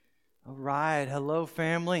All right, hello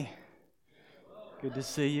family. Good to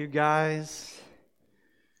see you guys.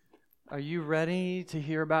 Are you ready to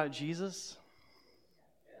hear about Jesus?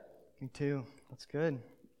 Me too. That's good.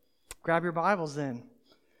 Grab your Bibles then.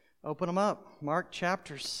 Open them up. Mark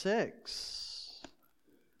chapter 6.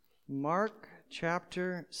 Mark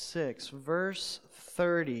chapter 6, verse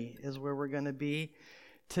 30 is where we're going to be.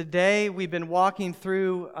 Today we've been walking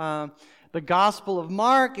through the Gospel of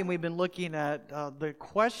Mark, and we've been looking at the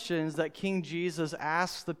questions that King Jesus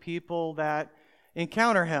asks the people that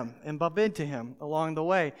encounter him and bump into him along the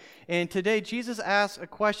way. And today Jesus asks a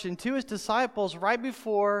question to his disciples right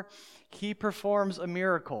before he performs a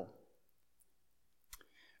miracle.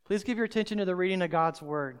 Please give your attention to the reading of God's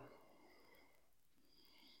Word.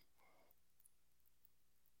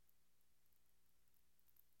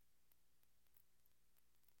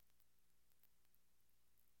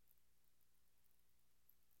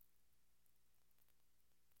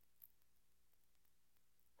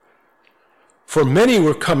 For many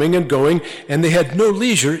were coming and going, and they had no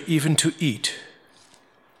leisure even to eat.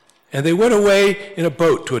 And they went away in a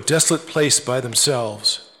boat to a desolate place by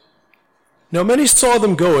themselves. Now many saw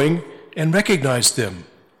them going and recognized them.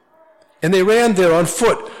 And they ran there on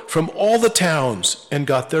foot from all the towns and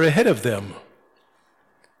got there ahead of them.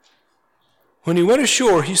 When he went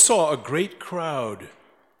ashore, he saw a great crowd.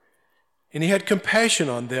 And he had compassion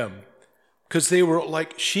on them, because they were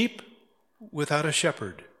like sheep without a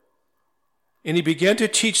shepherd. And he began to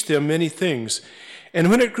teach them many things.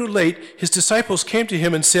 And when it grew late, his disciples came to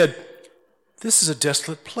him and said, "This is a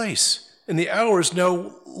desolate place, and the hour is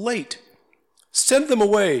now late. Send them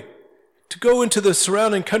away to go into the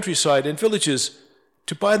surrounding countryside and villages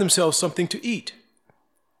to buy themselves something to eat."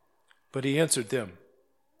 But he answered them,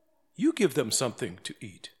 "You give them something to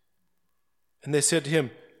eat." And they said to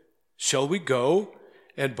him, "Shall we go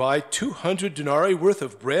and buy 200 denarii worth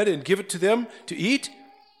of bread and give it to them to eat?"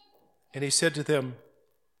 And he said to them,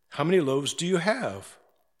 "How many loaves do you have?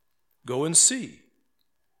 Go and see."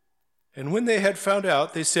 And when they had found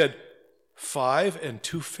out, they said, 5 and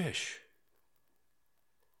 2 fish.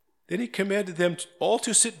 Then he commanded them all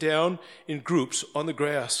to sit down in groups on the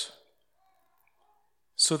grass.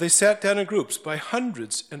 So they sat down in groups by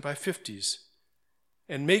hundreds and by 50s.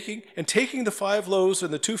 And taking the 5 loaves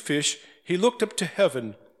and the 2 fish, he looked up to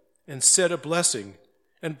heaven and said a blessing,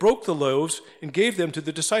 and broke the loaves and gave them to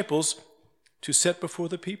the disciples to set before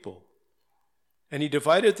the people. And he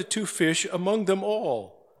divided the 2 fish among them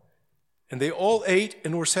all. And they all ate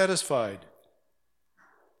and were satisfied.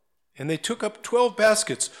 And they took up 12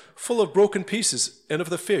 baskets full of broken pieces and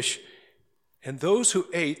of the fish. And those who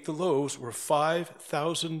ate the loaves were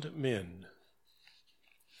 5,000 men.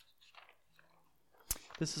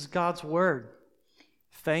 This is God's Word.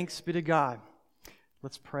 Thanks be to God.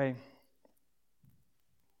 Let's pray.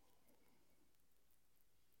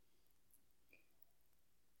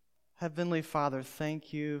 Heavenly Father,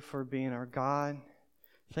 thank you for being our God.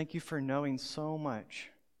 Thank you for knowing so much.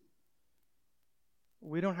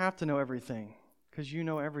 We don't have to know everything because you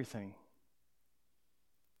know everything.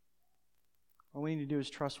 All we need to do is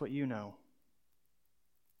trust what you know.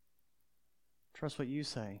 Trust what you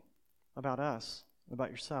say about us, about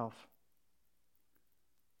yourself.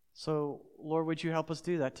 So, Lord, would you help us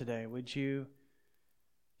do that today? Would you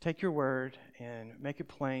take your word and make it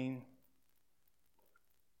plain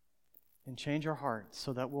and change our hearts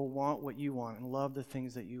so that we'll want what you want and love the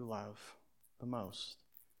things that you love the most.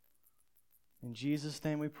 In Jesus'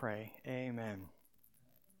 name we pray. Amen.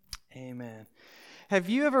 Amen. Have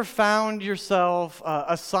you ever found yourself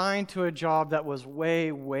assigned to a job that was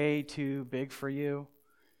way, way too big for you?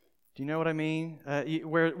 Do you know what I mean?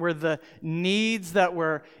 Where the needs that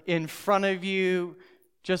were in front of you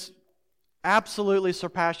just absolutely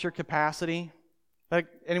surpassed your capacity?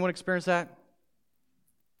 Anyone experience that?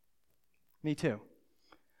 Me too.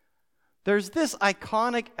 There's this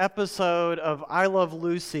iconic episode of I Love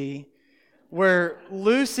Lucy where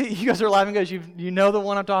Lucy, you guys are laughing because you know the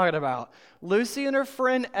one I'm talking about. Lucy and her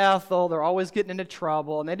friend Ethel, they're always getting into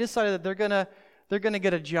trouble, and they decided that they're gonna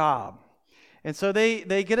get a job. And so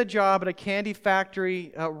they get a job at a candy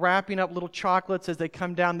factory wrapping up little chocolates as they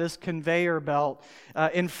come down this conveyor belt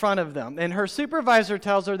in front of them. And her supervisor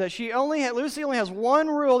tells her that Lucy only has one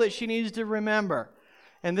rule that she needs to remember,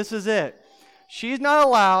 and this is it. She's not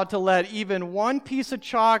allowed to let even one piece of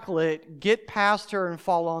chocolate get past her and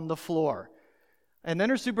fall on the floor. And then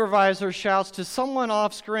her supervisor shouts to someone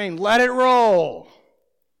off screen, "Let it roll!"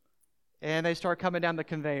 And they start coming down the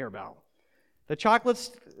conveyor belt. The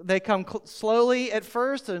chocolates, they come slowly at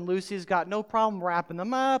first, and Lucy's got no problem wrapping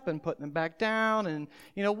them up and putting them back down. And,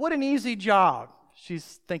 what an easy job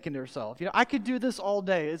she's thinking to herself. I could do this all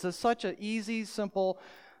day. It's such an easy, simple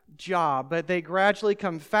job. But they gradually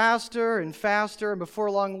come faster and faster, and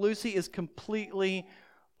before long, Lucy is completely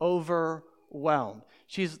overwhelmed.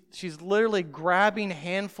 She's literally grabbing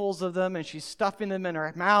handfuls of them, and she's stuffing them in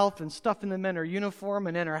her mouth and stuffing them in her uniform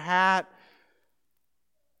and in her hat.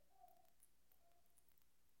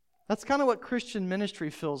 That's kind of what Christian ministry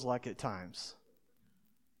feels like at times.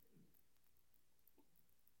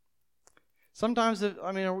 Sometimes,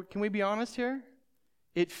 can we be honest here?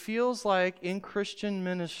 It feels like in Christian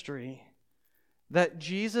ministry that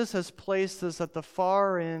Jesus has placed us at the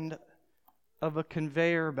far end of a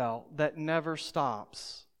conveyor belt that never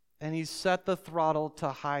stops, and He's set the throttle to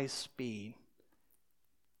high speed.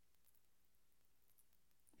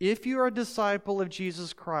 If you are a disciple of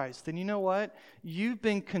Jesus Christ, then you know what? You've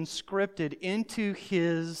been conscripted into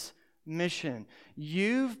His mission.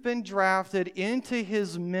 You've been drafted into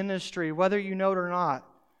His ministry, whether you know it or not.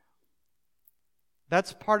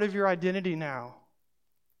 That's part of your identity now.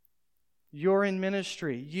 You're in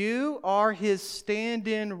ministry. You are His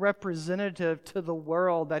stand-in representative to the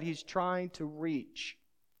world that He's trying to reach.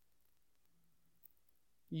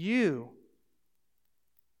 You.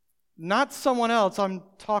 Not someone else, I'm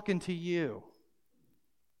talking to you.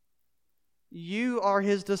 You are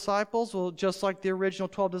His disciples. Well, just like the original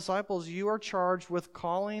 12 disciples, you are charged with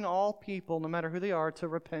calling all people, no matter who they are, to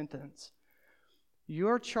repentance. You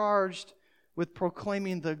are charged with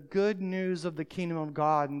proclaiming the good news of the kingdom of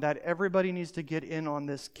God, and that everybody needs to get in on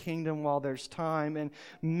this kingdom while there's time, and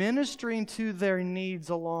ministering to their needs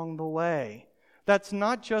along the way. That's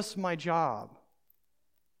not just my job.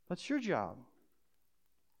 That's your job.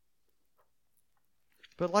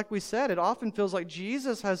 But like we said, it often feels like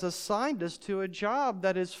Jesus has assigned us to a job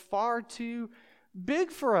that is far too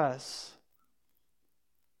big for us.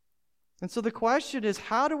 And so the question is,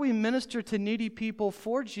 how do we minister to needy people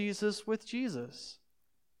for Jesus with Jesus?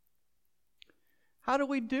 How do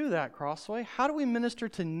we do that, Crossway? How do we minister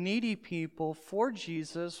to needy people for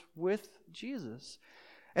Jesus with Jesus?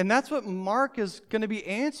 And that's what Mark is going to be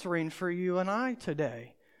answering for you and I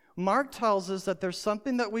today. Mark tells us that there's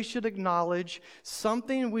something that we should acknowledge,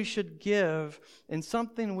 something we should give, and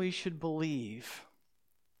something we should believe.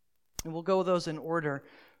 And we'll go with those in order.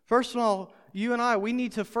 First of all, you and I, we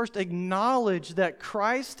need to first acknowledge that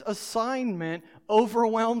Christ's assignment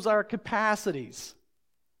overwhelms our capacities.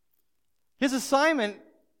 His assignment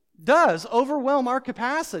does overwhelm our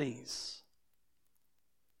capacities.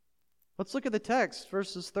 Let's look at the text,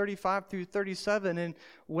 verses 35 through 37. And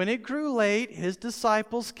when it grew late, His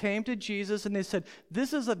disciples came to Jesus and they said,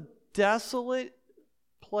 "This is a desolate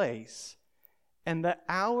place, and the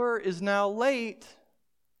hour is now late.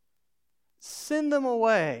 Send them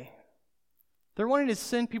away." They're wanting to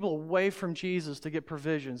send people away from Jesus to get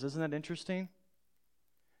provisions. Isn't that interesting?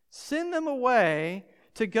 Send them away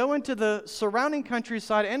to go into the surrounding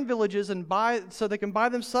countryside and villages and buy, so they can buy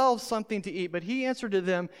themselves something to eat. But He answered to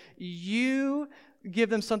them, "You give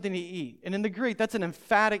them something to eat." And in the Greek, that's an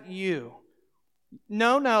emphatic you.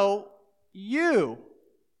 No, you.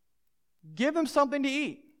 Give them something to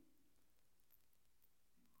eat.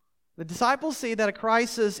 The disciples see that a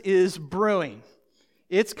crisis is brewing.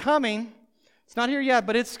 It's coming. It's not here yet,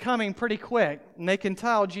 but it's coming pretty quick. And they can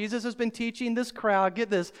tell Jesus has been teaching this crowd, get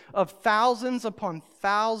this, of thousands upon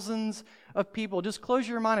thousands of people. Just close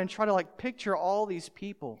your mind and try to picture all these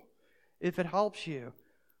people, if it helps you.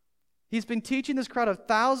 He's been teaching this crowd of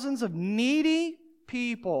thousands of needy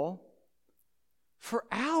people for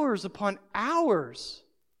hours upon hours.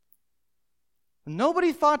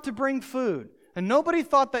 Nobody thought to bring food. And nobody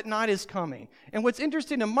thought that night is coming. And what's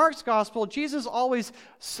interesting in Mark's gospel, Jesus always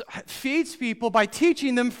feeds people by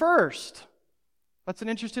teaching them first. That's an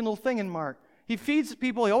interesting little thing in Mark. He feeds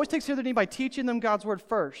people, He always takes care of their need by teaching them God's word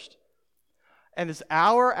first. And it's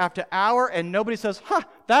hour after hour, and nobody says,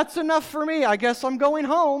 that's enough for me. I guess I'm going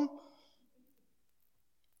home.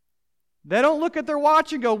 They don't look at their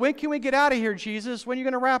watch and go, "When can we get out of here, Jesus? When are you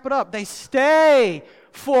going to wrap it up?" They stay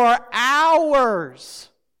for hours.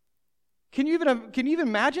 Can you even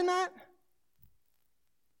imagine that?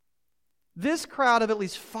 This crowd of at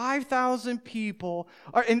least 5,000 people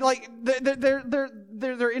are in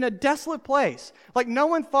they're in a desolate place. No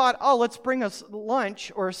one thought, "Oh, let's bring us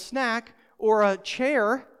lunch or a snack or a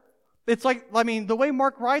chair." It's the way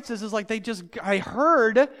Mark writes this is I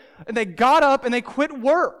heard, and they got up and they quit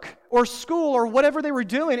work or school or whatever they were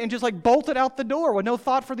doing and just bolted out the door with no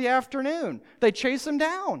thought for the afternoon. They chased them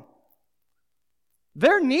down.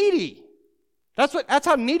 They're needy. That's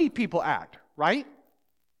how needy people act, right?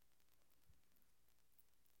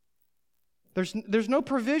 There's no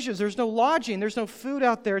provisions, there's no lodging, there's no food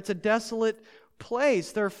out there. It's a desolate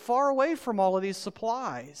place. They're far away from all of these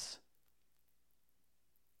supplies.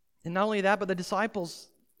 And not only that, but the disciples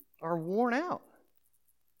are worn out.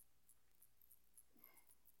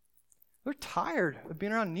 They're tired of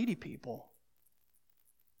being around needy people.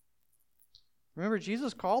 Remember,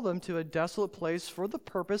 Jesus called them to a desolate place for the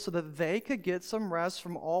purpose so that they could get some rest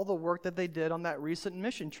from all the work that they did on that recent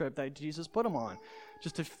mission trip that Jesus put them on.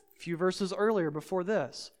 Just a few verses earlier before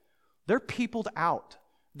this. They're peopled out.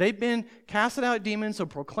 They've been casting out demons and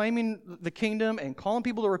proclaiming the kingdom and calling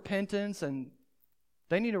people to repentance, and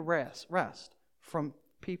they need a rest from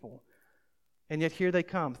people. And yet here they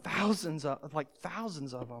come, thousands of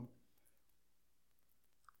them.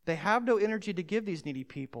 They have no energy to give these needy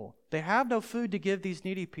people. They have no food to give these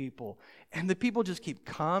needy people. And the people just keep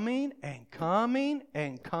coming and coming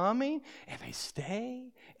and coming, and they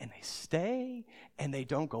stay and they stay, and they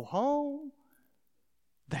don't go home.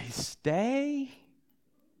 They stay.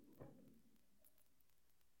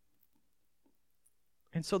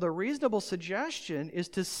 And so the reasonable suggestion is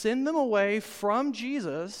to send them away from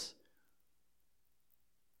Jesus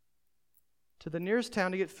to the nearest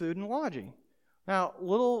town to get food and lodging. Now,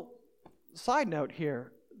 little side note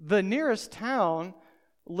here. The nearest town,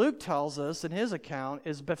 Luke tells us in his account,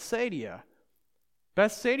 is Bethsaida.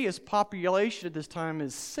 Bethsaida's population at this time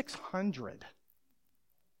is 600.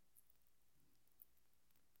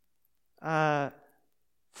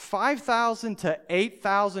 5,000 to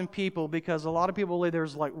 8,000 people, because a lot of people believe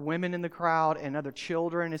there's like women in the crowd and other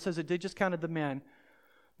children. It says it did just counted the men.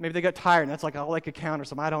 Maybe they got tired and that's like a count or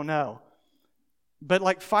something. I don't know. But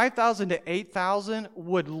like 5,000 to 8,000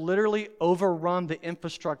 would literally overrun the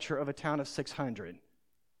infrastructure of a town of 600.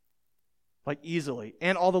 Like easily.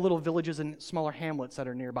 And all the little villages and smaller hamlets that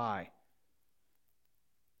are nearby.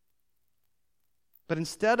 But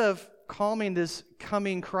instead of calming this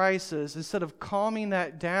coming crisis, instead of calming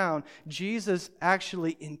that down, Jesus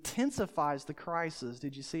actually intensifies the crisis.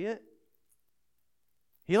 Did you see it?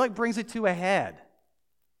 He brings it to a head.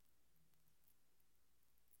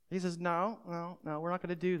 He says, no, we're not going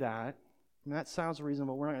to do that. I mean, that sounds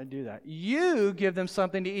reasonable. We're not going to do that. You give them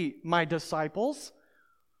something to eat, my disciples.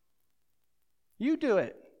 You do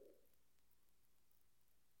it.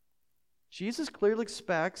 Jesus clearly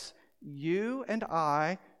expects you and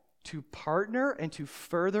I to partner and to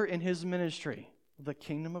further in his ministry, the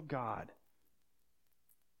kingdom of God.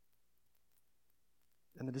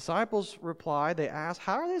 And the disciples reply, they ask,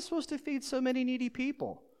 how are they supposed to feed so many needy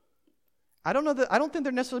people? I don't think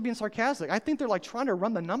they're necessarily being sarcastic. I think they're trying to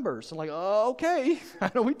run the numbers. And okay, how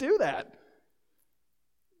do we do that?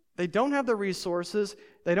 They don't have the resources.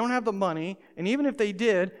 They don't have the money. And even if they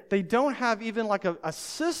did, they don't have even a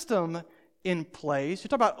system in place. You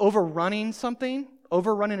talk about overrunning something,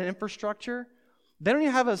 overrunning an infrastructure. They don't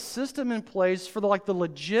even have a system in place for the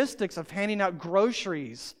logistics of handing out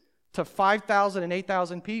groceries to 5,000 and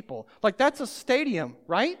 8,000 people. That's a stadium,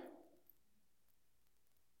 right?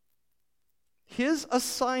 His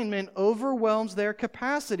assignment overwhelms their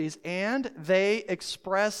capacities, and they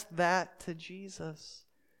express that to Jesus.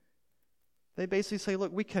 They basically say,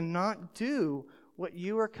 look, we cannot do what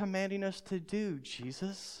you are commanding us to do,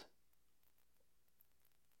 Jesus.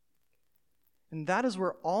 And that is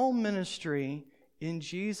where all ministry in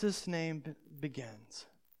Jesus' name begins.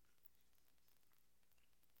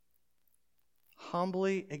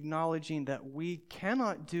 Humbly acknowledging that we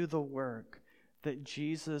cannot do the work that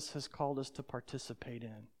Jesus has called us to participate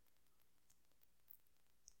in.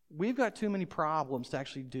 We've got too many problems to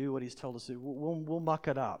actually do what he's told us to do. We'll muck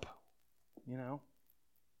it up,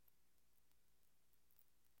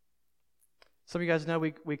 Some of you guys know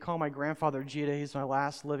we call my grandfather Jita. He's my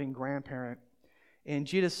last living grandparent. And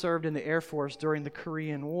Jita served in the Air Force during the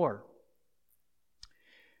Korean War.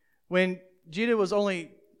 When Jita was only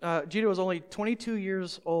 22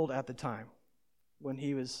 years old at the time when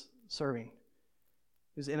he was serving.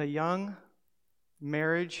 He was in a young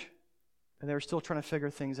marriage, and they were still trying to figure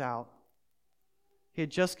things out. He had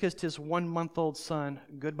just kissed his 1-month-old son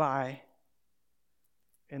goodbye,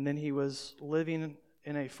 and then he was living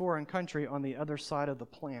in a foreign country on the other side of the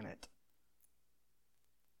planet.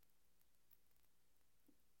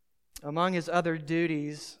 Among his other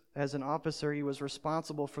duties as an officer, he was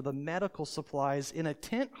responsible for the medical supplies in a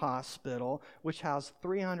tent hospital, which housed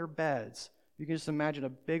 300 beds. You can just imagine a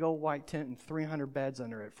big old white tent and 300 beds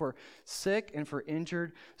under it for sick and for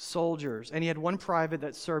injured soldiers. And he had one private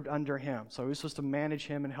that served under him. So he was supposed to manage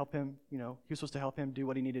him and help him, he was supposed to help him do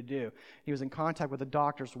what he needed to do. He was in contact with the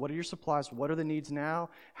doctors. What are your supplies? What are the needs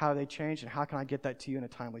now? How have they changed? And how can I get that to you in a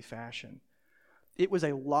timely fashion? It was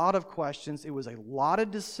a lot of questions. It was a lot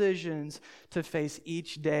of decisions to face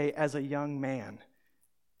each day as a young man.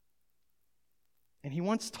 And he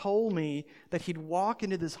once told me that he'd walk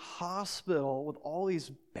into this hospital with all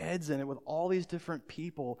these beds in it, with all these different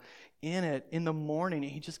people in it in the morning,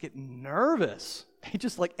 and he'd just get nervous. He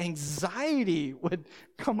just like anxiety would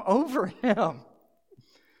come over him.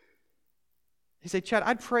 He said, Chad,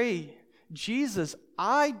 I'd pray, Jesus,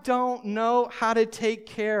 I don't know how to take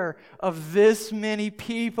care of this many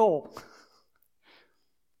people.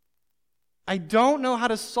 I don't know how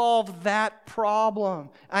to solve that problem.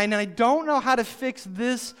 And I don't know how to fix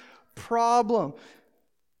this problem.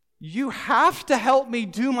 You have to help me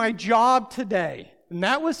do my job today. And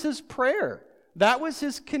that was his prayer. That was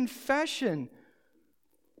his confession.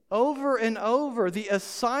 Over and over, the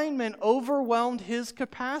assignment overwhelmed his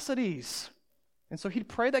capacities. And so he'd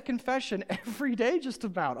pray that confession every day just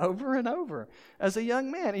about, over and over, as a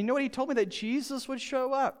young man. And you know what he told me? That Jesus would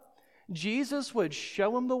show up. Jesus would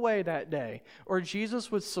show him the way that day, or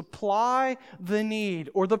Jesus would supply the need,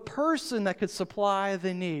 or the person that could supply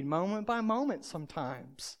the need, moment by moment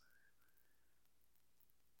sometimes.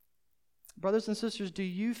 Brothers and sisters, do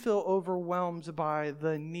you feel overwhelmed by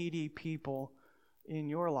the needy people in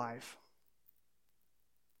your life?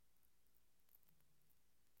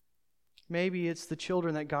 Maybe it's the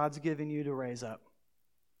children that God's given you to raise up.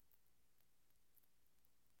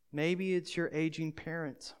 Maybe it's your aging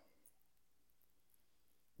parents.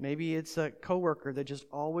 Maybe it's a coworker that just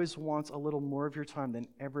always wants a little more of your time than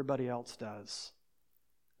everybody else does,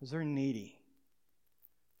 because they're needy.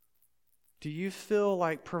 Do you feel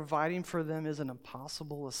like providing for them is an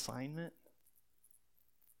impossible assignment?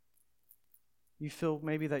 You feel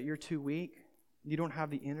maybe that you're too weak, you don't have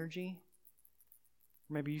the energy.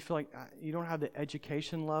 Maybe you feel like you don't have the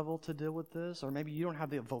education level to deal with this, or maybe you don't have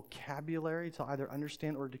the vocabulary to either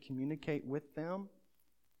understand or to communicate with them.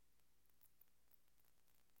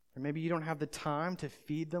 Or maybe you don't have the time to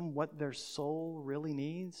feed them what their soul really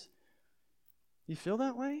needs. You feel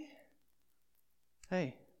that way?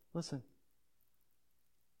 Hey, listen.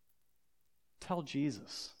 Tell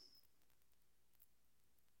Jesus.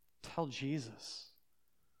 Tell Jesus.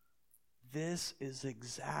 This is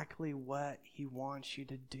exactly what he wants you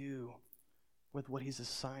to do with what he's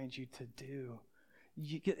assigned you to do.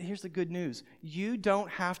 Here's the good news. You don't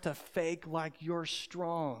have to fake like you're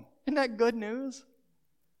strong. Isn't that good news?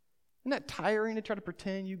 Isn't that tiring to try to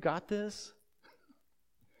pretend you got this?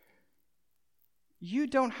 You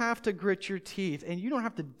don't have to grit your teeth, and you don't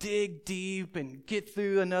have to dig deep and get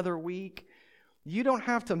through another week. You don't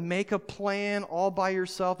have to make a plan all by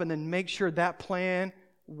yourself and then make sure that plan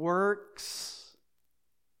works.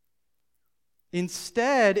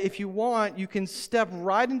 Instead, if you want, you can step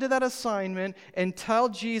right into that assignment and tell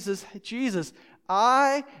Jesus, Jesus,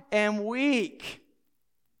 I am weak.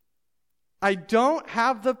 I don't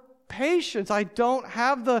have the patience. I don't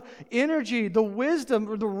have the energy, the wisdom,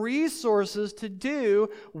 or the resources to do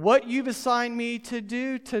what you've assigned me to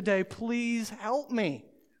do today. Please help me.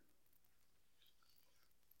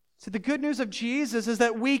 See, the good news of Jesus is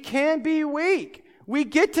that we can be weak. We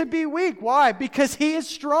get to be weak. Why? Because he is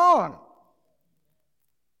strong.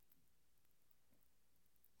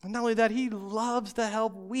 And not only that, he loves to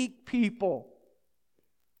help weak people.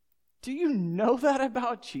 Do you know that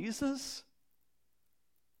about Jesus?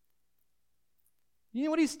 You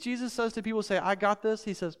know what Jesus says to people who say, I got this?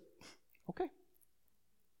 He says, okay.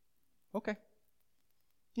 Okay.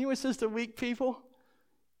 You know what he says to weak people?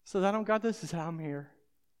 He says, I don't got this. He says, I'm here.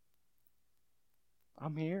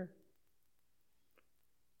 I'm here.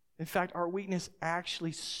 In fact, our weakness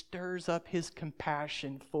actually stirs up his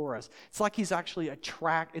compassion for us. It's like he's actually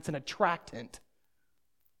it's an attractant.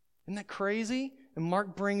 Isn't that crazy? And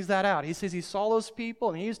Mark brings that out. He says he saw those people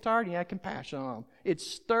and he was tired and he had compassion on them. It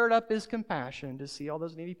stirred up his compassion to see all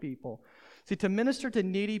those needy people. See, to minister to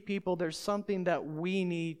needy people, there's something that we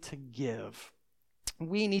need to give.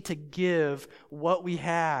 We need to give what we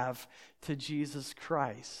have to Jesus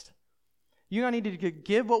Christ. You and I need to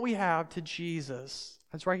give what we have to Jesus.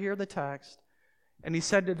 That's right here in the text. And he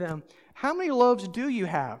said to them, how many loaves do you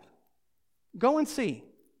have? Go and see.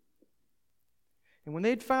 And when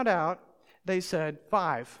they'd found out, they said,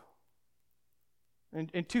 5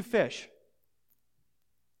 and 2 fish.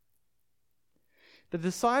 The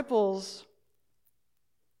disciples,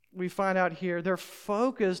 we find out here, they're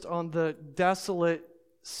focused on the desolate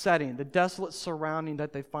setting, the desolate surrounding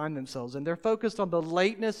that they find themselves in. They're focused on the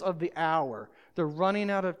lateness of the hour. They're running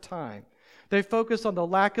out of time. They focus on the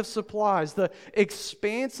lack of supplies, the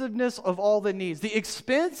expansiveness of all the needs, the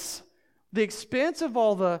expense of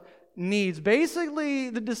all the needs. Basically,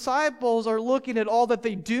 the disciples are looking at all that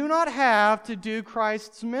they do not have to do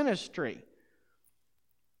Christ's ministry.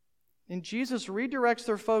 And Jesus redirects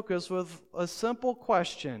their focus with a simple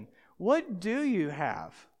question. What do you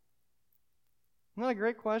have? Isn't that a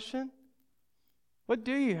great question? What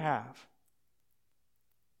do you have?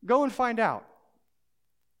 Go and find out.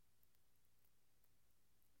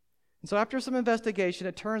 And so after some investigation,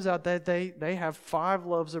 it turns out that they have 5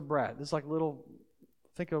 loaves of bread. It's like little,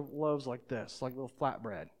 think of loaves like this, like little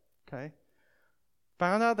flatbread, okay?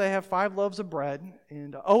 Found out they have 5 loaves of bread,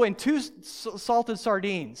 and 2 salted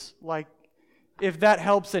sardines, like if that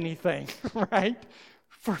helps anything, right?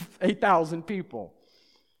 For 8,000 people.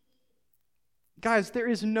 Guys, there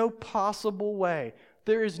is no possible way,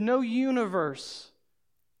 there is no universe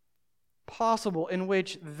possible in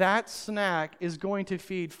which that snack is going to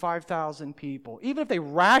feed 5,000 people. Even if they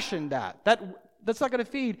rationed that's not going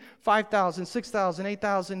to feed 5,000, 6,000,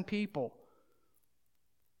 8,000 people.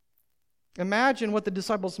 Imagine what the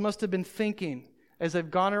disciples must have been thinking as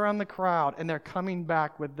they've gone around the crowd and they're coming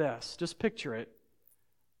back with this. Just picture it.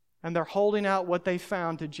 And they're holding out what they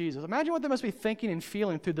found to Jesus. Imagine what they must be thinking and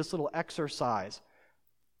feeling through this little exercise.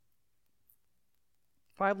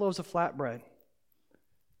 5 loaves of flatbread.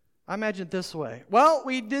 I imagine it this way. Well,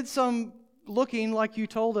 we did some looking like you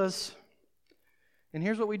told us. And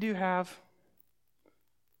here's what we do have.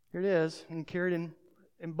 Here it is, and carried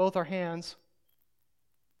in both our hands.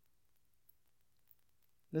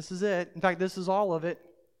 This is it. In fact, this is all of it.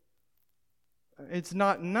 It's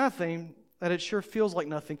not nothing, that it sure feels like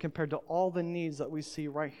nothing compared to all the needs that we see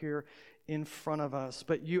right here in front of us.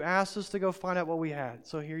 But you asked us to go find out what we had.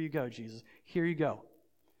 So here you go, Jesus. Here you go.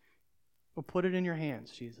 We'll put it in your hands,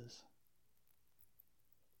 Jesus.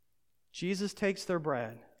 Jesus takes their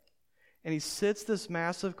bread, and he sits this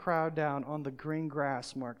massive crowd down on the green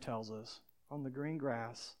grass, Mark tells us. On the green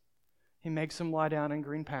grass. He makes them lie down in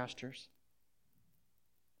green pastures.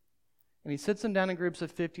 And he sits them down in groups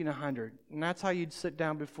of 50 and 100. And that's how you'd sit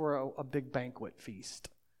down before a big banquet feast.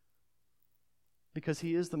 Because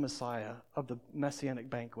he is the Messiah of the messianic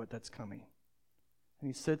banquet that's coming. And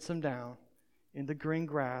he sits them down in the green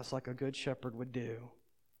grass like a good shepherd would do.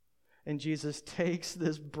 And Jesus takes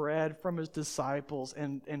this bread from his disciples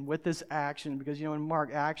and with this action, because in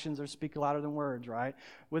Mark, actions speak louder than words, right?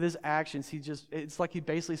 With his actions, it's like he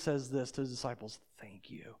basically says this to his disciples, thank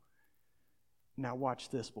you. Now watch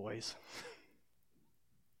this, boys.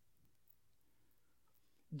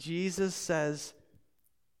 Jesus says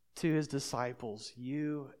to his disciples,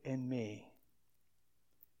 you and me,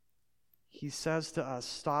 he says to us,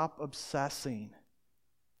 stop obsessing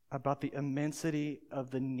about the immensity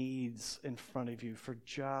of the needs in front of you for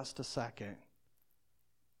just a second.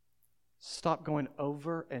 Stop going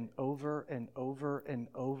over and over and over and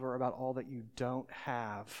over about all that you don't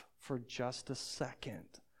have for just a second.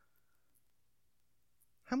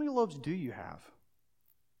 How many loaves do you have?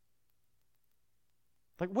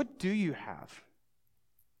 Like, what do you have?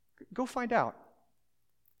 Go find out.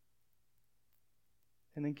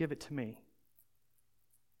 And then give it to me.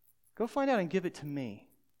 Go find out and give it to me.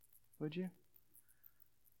 Would you?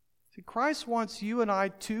 See, Christ wants you and I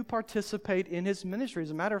to participate in his ministry.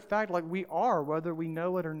 As a matter of fact, like we are, whether we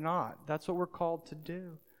know it or not. That's what we're called to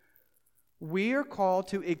do. We are called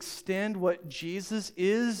to extend what Jesus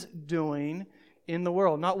is doing in the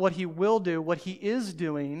world. Not what he will do, what he is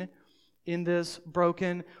doing in this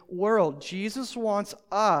broken world. Jesus wants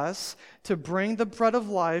us to bring the bread of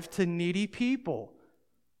life to needy people,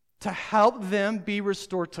 to help them be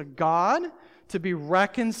restored to God, to be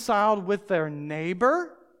reconciled with their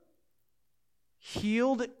neighbor,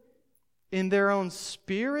 healed in their own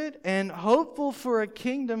spirit, and hopeful for a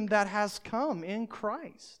kingdom that has come in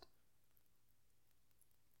Christ.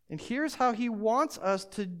 And here's how he wants us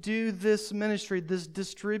to do this ministry, this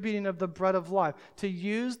distributing of the bread of life, to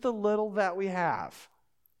use the little that we have,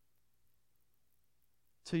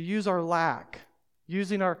 to use our lack,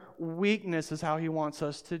 using our weakness is how he wants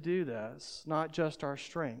us to do this, not just our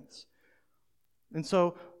strengths.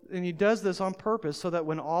 And he does this on purpose so that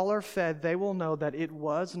when all are fed, they will know that it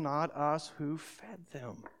was not us who fed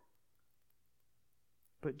them,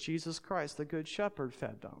 but Jesus Christ, the Good Shepherd,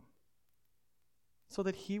 fed them. So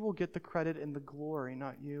that he will get the credit and the glory,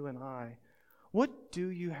 not you and I. What do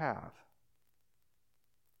you have?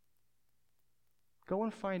 Go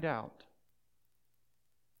and find out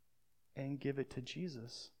and give it to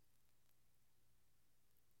Jesus.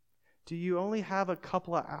 Do you only have a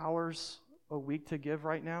couple of hours a week to give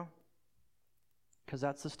right now? Because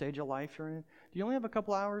that's the stage of life you're in. Do you only have a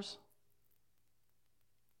couple hours?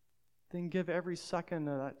 Then give every second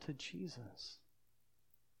of that to Jesus.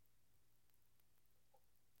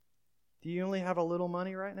 Do you only have a little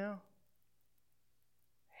money right now?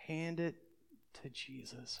 Hand it to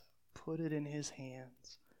Jesus. Put it in his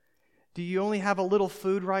hands. Do you only have a little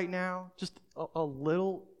food right now? Just a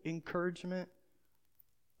little encouragement?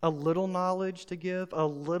 A little knowledge to give? A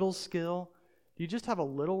little skill? Do you just have a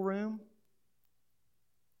little room?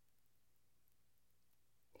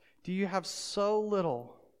 Do you have so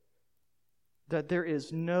little that there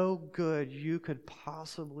is no good you could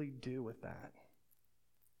possibly do with that?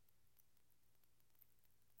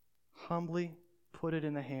 Humbly put it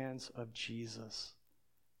in the hands of Jesus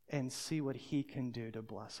and see what He can do to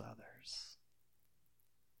bless others.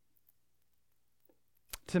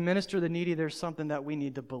 To minister to the needy, there's something that we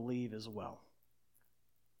need to believe as well.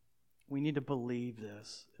 We need to believe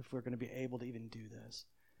this if we're going to be able to even do this.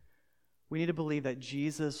 We need to believe that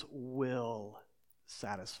Jesus will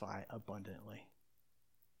satisfy abundantly.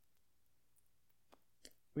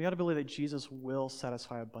 We got to believe that Jesus will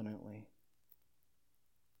satisfy abundantly.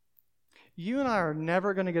 You and I are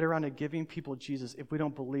never going to get around to giving people Jesus if we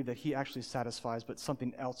don't believe that He actually satisfies, but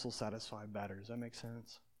something else will satisfy better. Does that make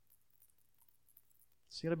sense?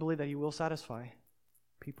 So you got to believe that He will satisfy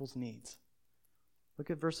people's needs. Look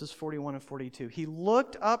at verses 41 and 42. He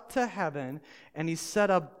looked up to heaven and He said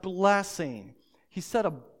a blessing. He said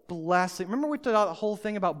a blessing. Remember we did the whole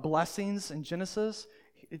thing about blessings in Genesis?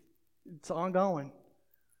 It's ongoing.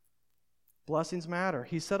 Blessings matter.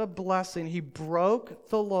 He said a blessing. He broke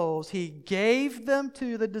the loaves. He gave them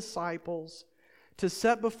to the disciples to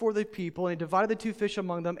set before the people, and He divided the 2 fish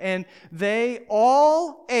among them, and they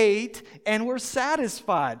all ate and were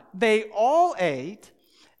satisfied. They all ate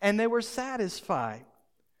and they were satisfied.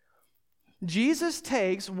 Jesus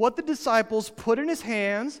takes what the disciples put in His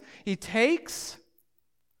hands. He takes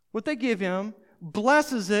what they give Him,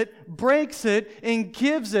 blesses it, breaks it, and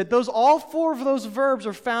gives it. All 4 of those verbs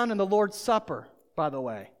are found in the Lord's Supper, by the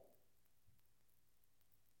way.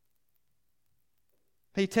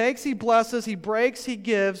 He takes, He blesses, He breaks, He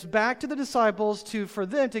gives back to the disciples for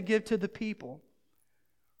them to give to the people.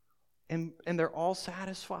 And they're all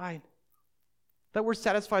satisfied. That word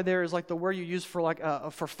satisfied there is like the word you use for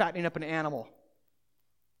for fattening up an animal.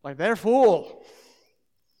 Like they're full.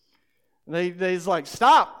 They's like,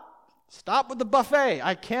 stop with the buffet.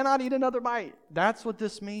 I cannot eat another bite. That's what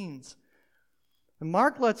this means. And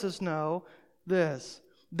Mark lets us know this,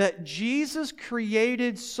 that Jesus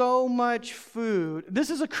created so much food. This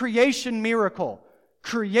is a creation miracle.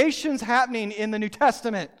 Creation's happening in the New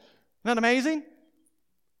Testament. Isn't that amazing?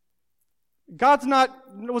 God's not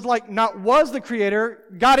was the creator.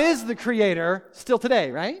 God is the creator still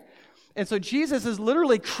today, right? And so Jesus is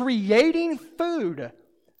literally creating food.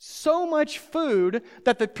 So much food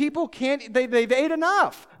that the people they've ate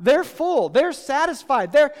enough. They're full. They're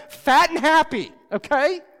satisfied. They're fat and happy,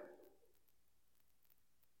 okay?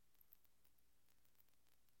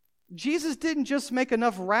 Jesus didn't just make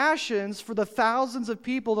enough rations for the thousands of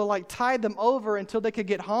people to tide them over until they could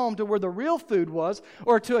get home to where the real food was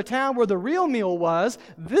or to a town where the real meal was.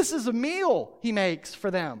 This is a meal He makes for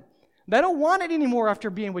them. They don't want it anymore after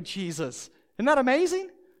being with Jesus. Isn't that amazing?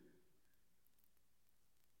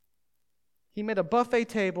 He made a buffet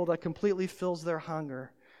table that completely fills their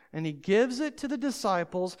hunger. And He gives it to the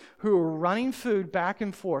disciples who are running food back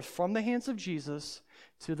and forth from the hands of Jesus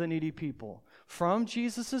to the needy people. From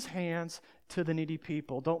Jesus' hands to the needy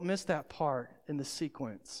people. Don't miss that part in the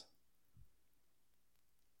sequence.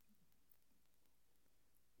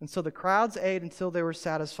 And so the crowds ate until they were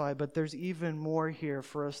satisfied, but there's even more here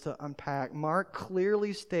for us to unpack. Mark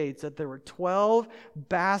clearly states that there were 12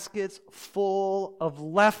 baskets full of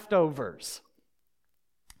leftovers.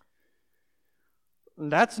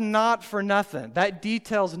 That's not for nothing. That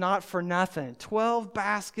detail's not for nothing. 12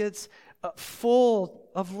 baskets full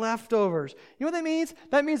of leftovers. You know what that means?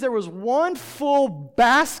 That means there was one full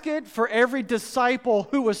basket for every disciple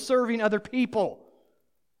who was serving other people.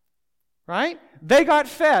 Right? They got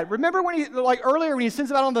fed. Remember when earlier when He sends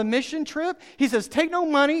them out on the mission trip, He says, take no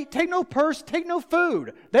money, take no purse, take no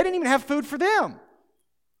food. They didn't even have food for them.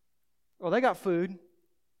 Well, they got food.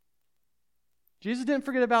 Jesus didn't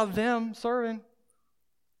forget about them serving.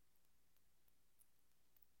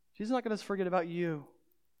 Jesus is not going to forget about you.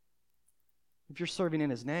 If you're serving in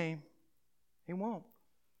His name, He won't.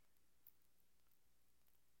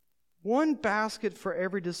 One basket for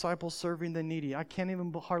every disciple serving the needy. I can't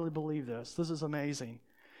even hardly believe this. This is amazing.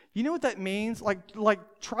 You know what that means?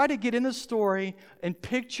 Try to get in the story and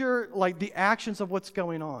picture the actions of what's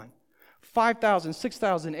going on. 5,000,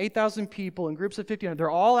 6,000, 8,000 people in groups of 50. They're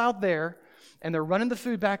all out there and they're running the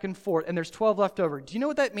food back and forth and there's 12 left over. Do you know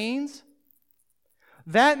what that means?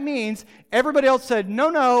 That means everybody else said,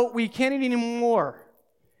 no, we can't eat anymore.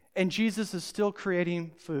 And Jesus is still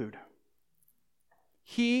creating food.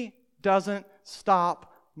 He doesn't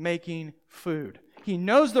stop making food. He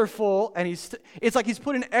knows they're full, and it's like he's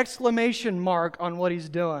put an exclamation mark on what he's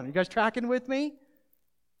doing. You guys tracking with me?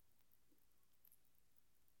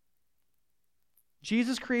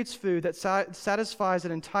 Jesus creates food that satisfies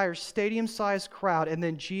an entire stadium-sized crowd, and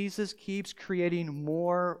then Jesus keeps creating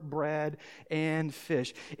more bread and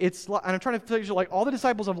fish. And I'm trying to picture, like, all the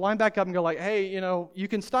disciples have lined back up and go like, hey, you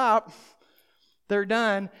can stop. They're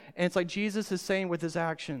done. And it's like Jesus is saying with his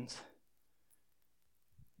actions,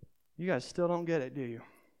 you guys still don't get it, do you?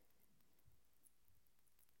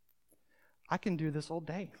 I can do this all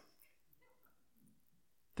day.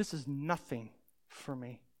 This is nothing for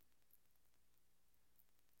me.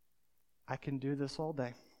 I can do this all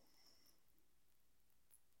day.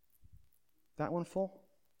 That one full?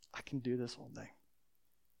 I can do this all day.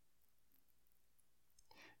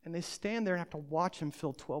 And they stand there and have to watch him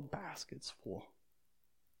fill 12 baskets full.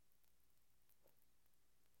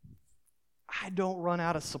 I don't run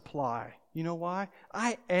out of supply. You know why?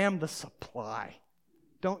 I am the supply.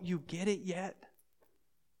 Don't you get it yet?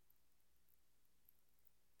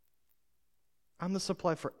 I'm the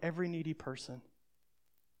supply for every needy person.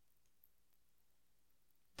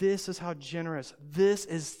 This is how generous, this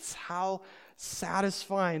is how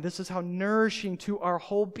satisfying, this is how nourishing to our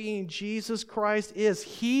whole being Jesus Christ is.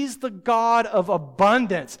 He's the God of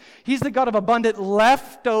abundance. He's the God of abundant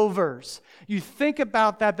leftovers. You think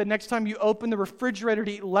about that the next time you open the refrigerator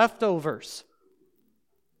to eat leftovers.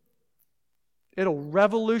 It'll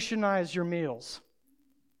revolutionize your meals.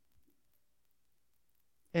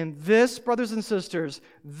 And this, brothers and sisters,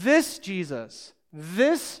 this Jesus,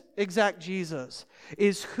 this exact Jesus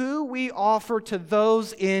is who we offer to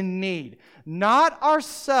those in need. Not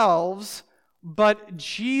ourselves, but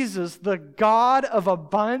Jesus, the God of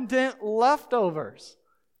abundant leftovers.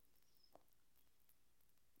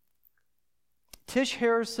 Tish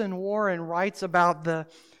Harrison Warren writes about the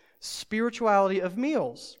spirituality of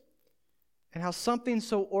meals and how something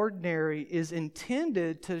so ordinary is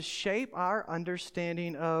intended to shape our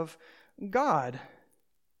understanding of God.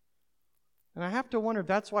 And I have to wonder if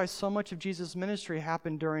that's why so much of Jesus' ministry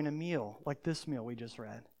happened during a meal, like this meal we just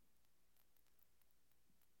read.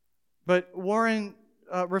 But Warren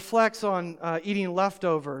reflects on eating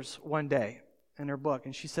leftovers one day in her book,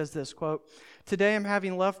 and she says this, quote, "Today I'm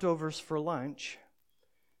having leftovers for lunch,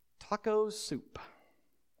 taco soup.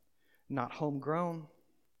 Not homegrown,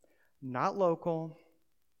 not local,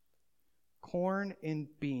 corn and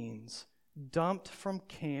beans dumped from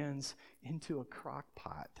cans into a crock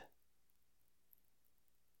pot.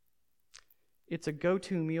 It's a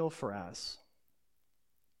go-to meal for us.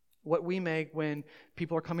 What we make when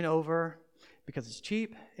people are coming over because it's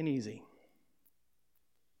cheap and easy.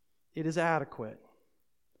 It is adequate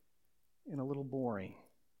and a little boring.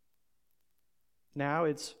 Now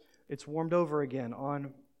it's warmed over again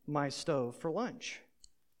on my stove for lunch.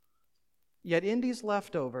 Yet in these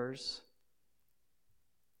leftovers,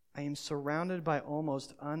 I am surrounded by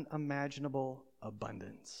almost unimaginable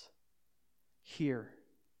abundance. Here,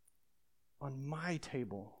 on my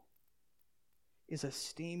table, is a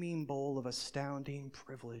steaming bowl of astounding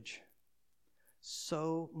privilege.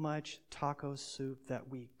 So much taco soup that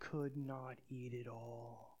we could not eat it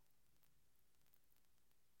all.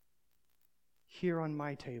 Here on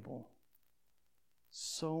my table,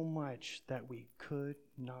 so much that we could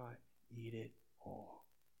not eat it all."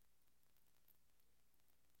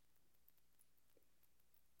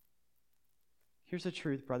 Here's the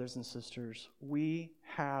truth, brothers and sisters. We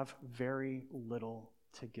have very little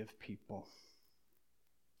to give people.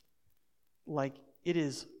 Like it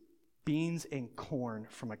is beans and corn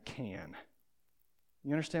from a can.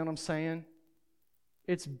 You understand what I'm saying?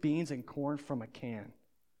 It's beans and corn from a can.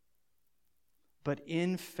 But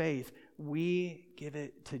in faith, we give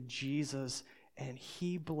it to Jesus and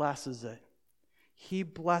He blesses it. He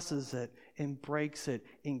blesses it and breaks it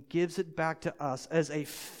and gives it back to us as a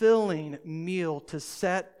filling meal to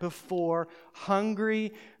set before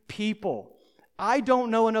hungry people. I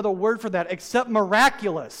don't know another word for that except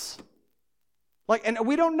miraculous. And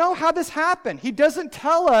we don't know how this happened. He doesn't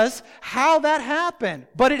tell us how that happened,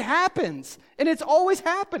 but it happens, and it's always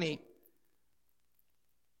happening.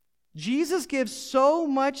 Jesus gives so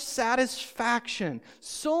much satisfaction,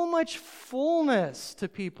 so much fullness to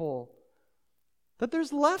people that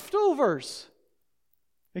there's leftovers.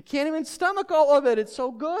 They can't even stomach all of it. It's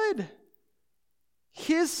so good.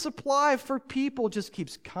 His supply for people just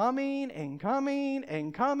keeps coming and coming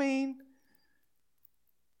and coming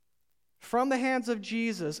from the hands of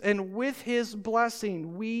Jesus. And with His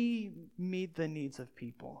blessing, we meet the needs of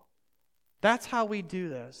people. That's how we do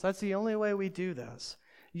this. That's the only way we do this.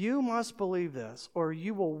 You must believe this, or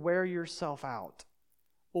you will wear yourself out.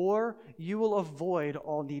 or you will avoid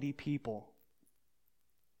all needy people,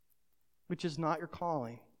 which is not your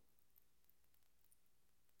calling.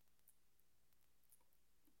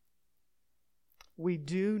 We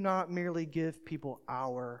do not merely give people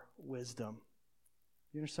our wisdom.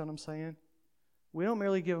 You understand what I'm saying? We don't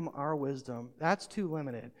merely give them our wisdom. That's too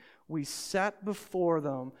limited. We set before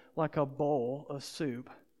them, like a bowl of soup,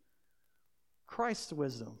 Christ's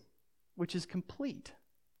wisdom, which is complete.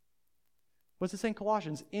 What's it say in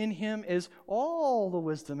Colossians? In Him is all the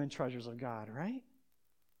wisdom and treasures of God, right?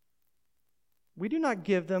 We do not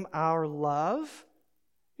give them our love.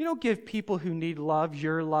 You don't give people who need love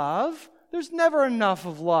your love. There's never enough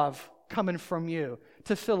of love coming from you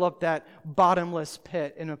to fill up that bottomless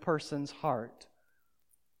pit in a person's heart.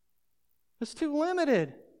 It's too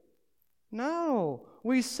limited. No,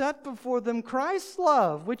 we set before them Christ's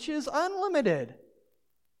love, which is unlimited.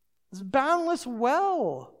 It's boundless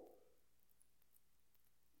well.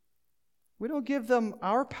 We don't give them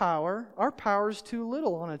our power. Our power is too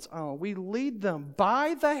little on its own. We lead them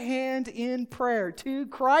by the hand in prayer to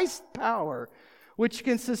Christ's power, which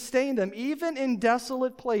can sustain them even in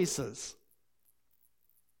desolate places.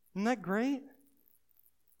 Isn't that great?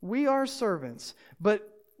 We are servants, but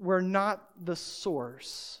we're not the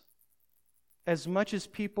source as much as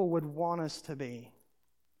people would want us to be.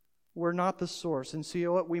 We're not the source. And so you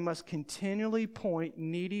know what? We must continually point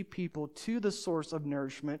needy people to the source of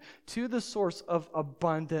nourishment, to the source of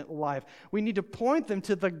abundant life. We need to point them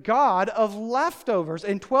to the God of leftovers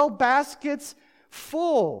and 12 baskets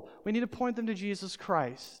full. We need to point them to Jesus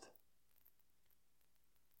Christ.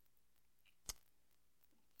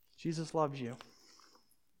 Jesus loves you.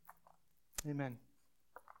 Amen.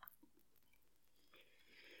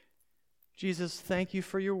 Jesus, thank you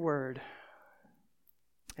for your word.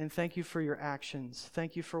 And thank you for your actions.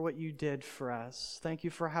 Thank you for what you did for us. Thank you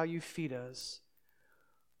for how you feed us.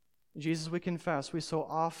 Jesus, we confess we so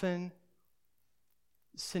often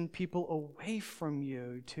send people away from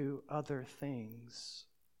you to other things.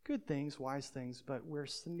 Good things, wise things, but we're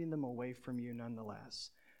sending them away from you nonetheless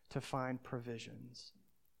to find provisions.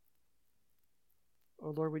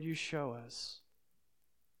 Oh Lord, would you show us?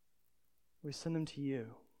 We send them to you.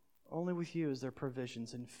 Only with you is there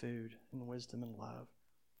provisions in food and wisdom and love.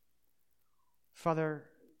 Father,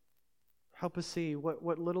 help us see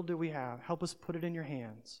what little do we have. Help us put it in your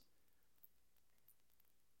hands.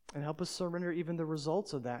 And help us surrender even the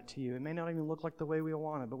results of that to you. It may not even look like the way we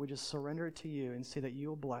want it, but we just surrender it to you and see that you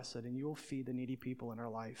will bless it and you will feed the needy people in our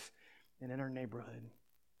life and in our neighborhood.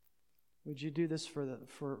 Would you do this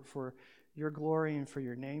for your glory and for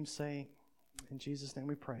your name's sake? In Jesus' name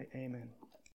we pray. Amen.